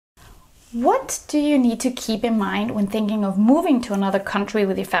What do you need to keep in mind when thinking of moving to another country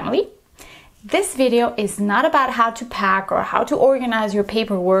with your family? This video is not about how to pack or how to organize your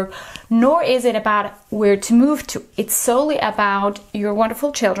paperwork, nor is it about where to move to. It's solely about your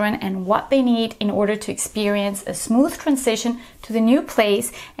wonderful children and what they need in order to experience a smooth transition to the new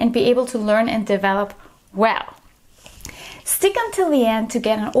place and be able to learn and develop well. Stick until the end to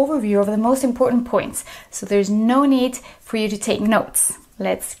get an overview of the most important points, so there's no need for you to take notes.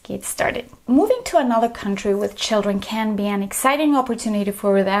 Let's get started. Moving to another country with children can be an exciting opportunity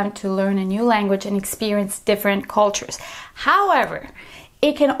for them to learn a new language and experience different cultures. However,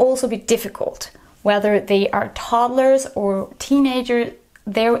 it can also be difficult. Whether they are toddlers or teenagers,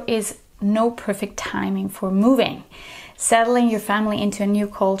 there is no perfect timing for moving. Settling your family into a new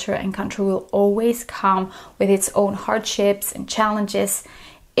culture and country will always come with its own hardships and challenges.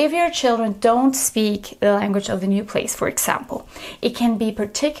 If your children don't speak the language of the new place, for example, it can be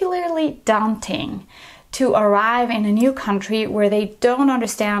particularly daunting to arrive in a new country where they don't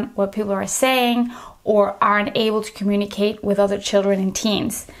understand what people are saying or aren't able to communicate with other children and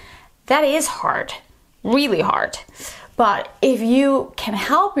teens. That is hard, really hard. But if you can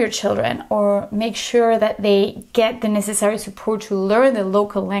help your children or make sure that they get the necessary support to learn the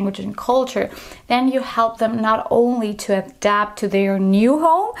local language and culture, then you help them not only to adapt to their new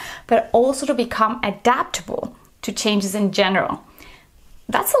home, but also to become adaptable to changes in general.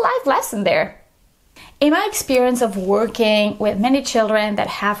 That's a life lesson there. In my experience of working with many children that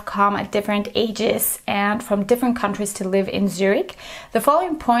have come at different ages and from different countries to live in Zurich, the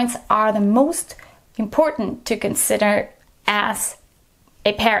following points are the most important to consider as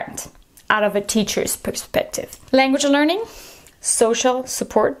a parent out of a teacher's perspective. Language learning, social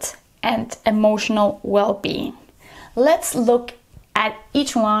support, and emotional well-being. Let's look at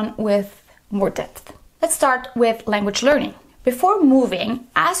each one with more depth. Let's start with language learning. Before moving,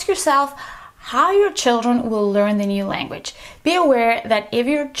 ask yourself how your children will learn the new language. Be aware that if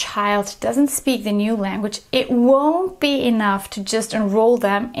your child doesn't speak the new language, it won't be enough to just enroll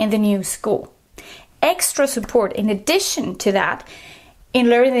them in the new school. Extra support in addition to that in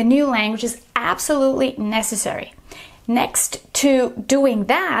learning the new language is absolutely necessary. Next to doing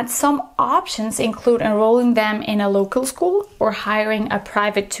that, some options include enrolling them in a local school or hiring a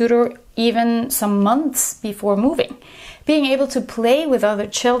private tutor even some months before moving. Being able to play with other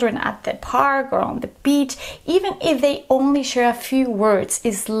children at the park or on the beach, even if they only share a few words,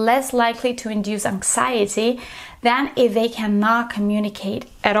 is less likely to induce anxiety than if they cannot communicate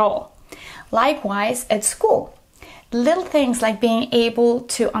at all. Likewise, at school, little things like being able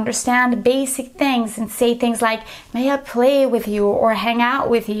to understand basic things and say things like, "May I play with you?" or "hang out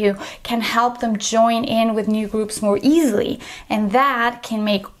with you," can help them join in with new groups more easily, and that can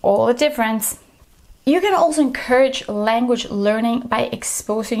make all the difference. You can also encourage language learning by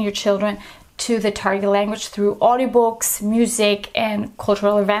exposing your children to the target language through audiobooks, music, and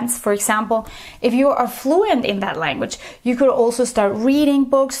cultural events. For example, if you are fluent in that language, you could also start reading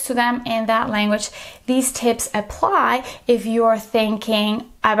books to them in that language. These tips apply if you are thinking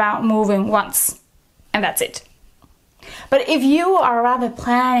about moving once, and that's it. But if you are rather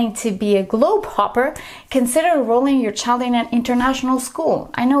planning to be a globe hopper, consider enrolling your child in an international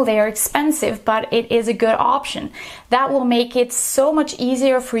school. I know they are expensive, but it is a good option. That will make it so much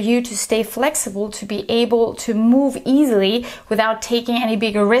easier for you to stay flexible, to be able to move easily without taking any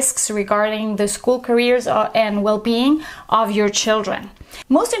bigger risks regarding the school careers and well-being of your children.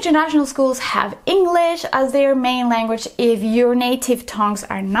 Most international schools have English as their main language. If your native tongues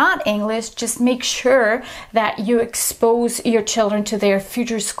are not English, just make sure that you expose your children to their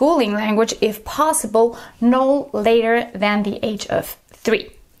future schooling language, if possible, no later than the age of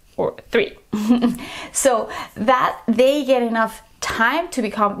 3 or 3. So that they get enough time to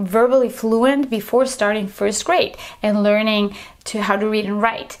become verbally fluent before starting first grade and learning to how to read and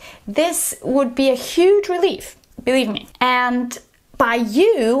write. This would be a huge relief, believe me. And by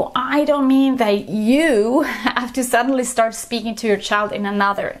you, I don't mean that you have to suddenly start speaking to your child in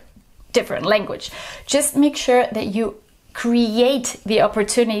another different language. Just make sure that you create the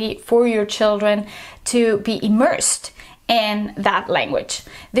opportunity for your children to be immersed in that language.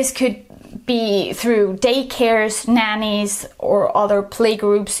 This could be through daycares, nannies, or other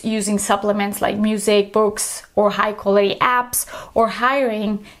playgroups, using supplements like music, books, or high-quality apps, or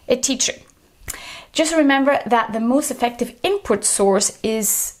hiring a teacher. Just remember that the most effective input source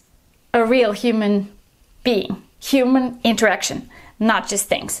is a real human being, human interaction, not just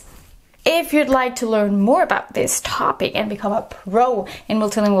things. If you'd like to learn more about this topic and become a pro in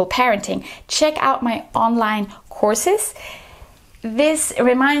multilingual parenting, check out my online courses. This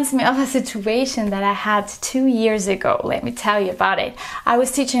reminds me of a situation that I had 2 years ago. Let me tell you about it. I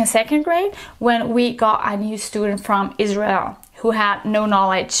was teaching 2nd grade when we got a new student from Israel who had no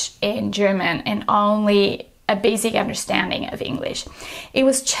knowledge in German and only a basic understanding of English. It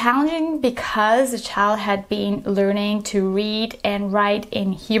was challenging because the child had been learning to read and write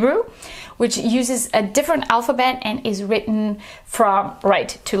in Hebrew, which uses a different alphabet and is written from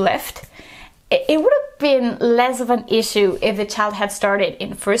right to left. It would have been less of an issue if the child had started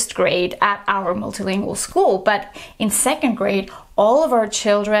in 1st grade at our multilingual school, but in 2nd grade, all of our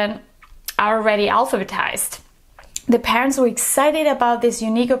children are already alphabetized. The parents were excited about this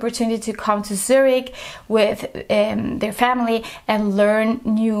unique opportunity to come to Zurich with their family and learn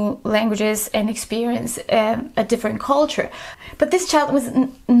new languages and experience a different culture. But this child was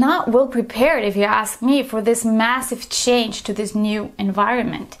not well prepared, if you ask me, for this massive change to this new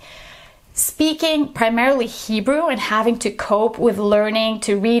environment. Speaking primarily Hebrew and having to cope with learning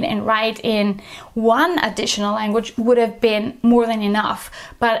to read and write in one additional language would have been more than enough.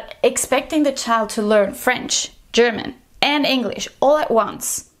 But expecting the child to learn French, German, and English all at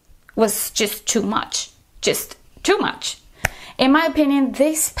once was just too much. Just too much. In my opinion,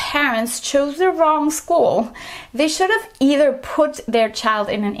 these parents chose the wrong school. They should have either put their child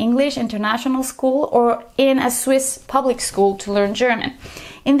in an English international school or in a Swiss public school to learn German.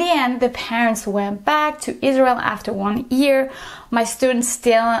 In the end, the parents went back to Israel after 1 year. My students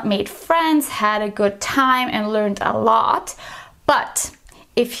still made friends, had a good time, and learned a lot. But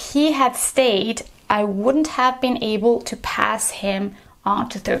if he had stayed, I wouldn't have been able to pass him on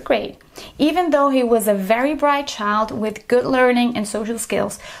to 3rd grade. Even though he was a very bright child with good learning and social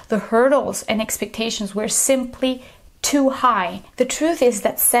skills, the hurdles and expectations were simply too high. The truth is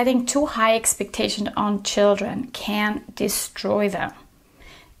that setting too high expectations on children can destroy them.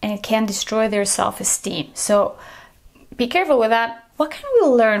 And it can destroy their self-esteem. So be careful with that. What can we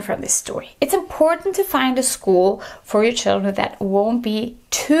learn from this story? It's important to find a school for your children that won't be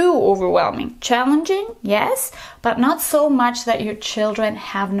too overwhelming. Challenging, yes, but not so much that your children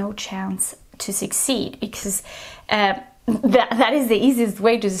have no chance to succeed, because that is the easiest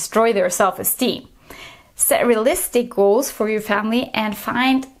way to destroy their self-esteem. Set realistic goals for your family and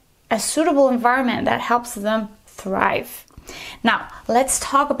find a suitable environment that helps them thrive. Now, let's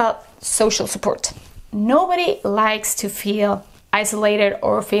talk about social support. Nobody likes to feel isolated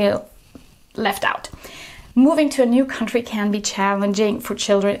or feel left out. Moving to a new country can be challenging for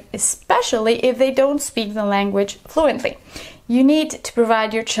children, especially if they don't speak the language fluently. You need to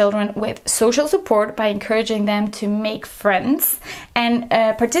provide your children with social support by encouraging them to make friends and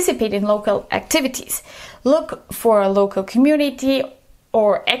participate in local activities. Look for a local community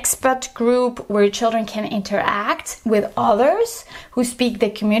or expat group where children can interact with others who speak the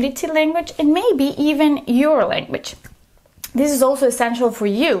community language and maybe even your language. This is also essential for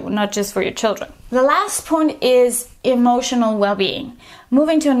you, not just for your children. The last point is emotional well-being.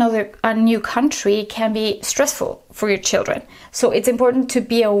 Moving to a new country can be stressful for your children. So it's important to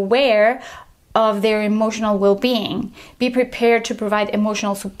be aware of their emotional well-being. Be prepared to provide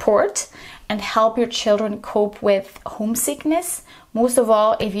emotional support and help your children cope with homesickness. Most of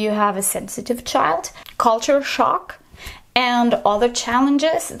all, if you have a sensitive child, culture shock, and other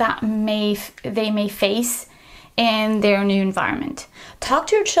challenges that they may face in their new environment. Talk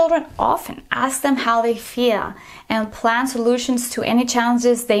to your children often. Ask them how they feel and plan solutions to any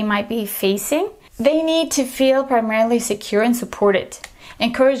challenges they might be facing. They need to feel primarily secure and supported.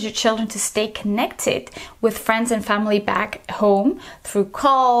 Encourage your children to stay connected with friends and family back home through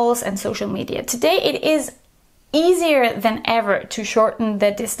calls and social media. Today, it is easier than ever to shorten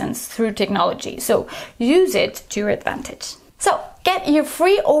the distance through technology, so use it to your advantage. So get your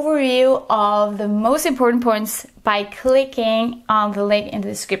free overview of the most important points by clicking on the link in the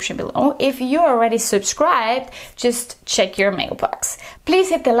description below. If you're already subscribed, just check your mailbox. Please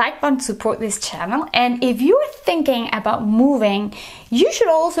hit the like button to support this channel. And if you're thinking about moving, you should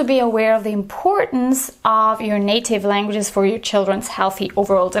also be aware of the importance of your native languages for your children's healthy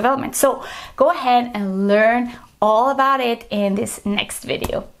overall development. So go ahead and learn all about it in this next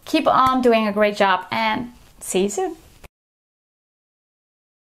video. Keep on doing a great job and see you soon.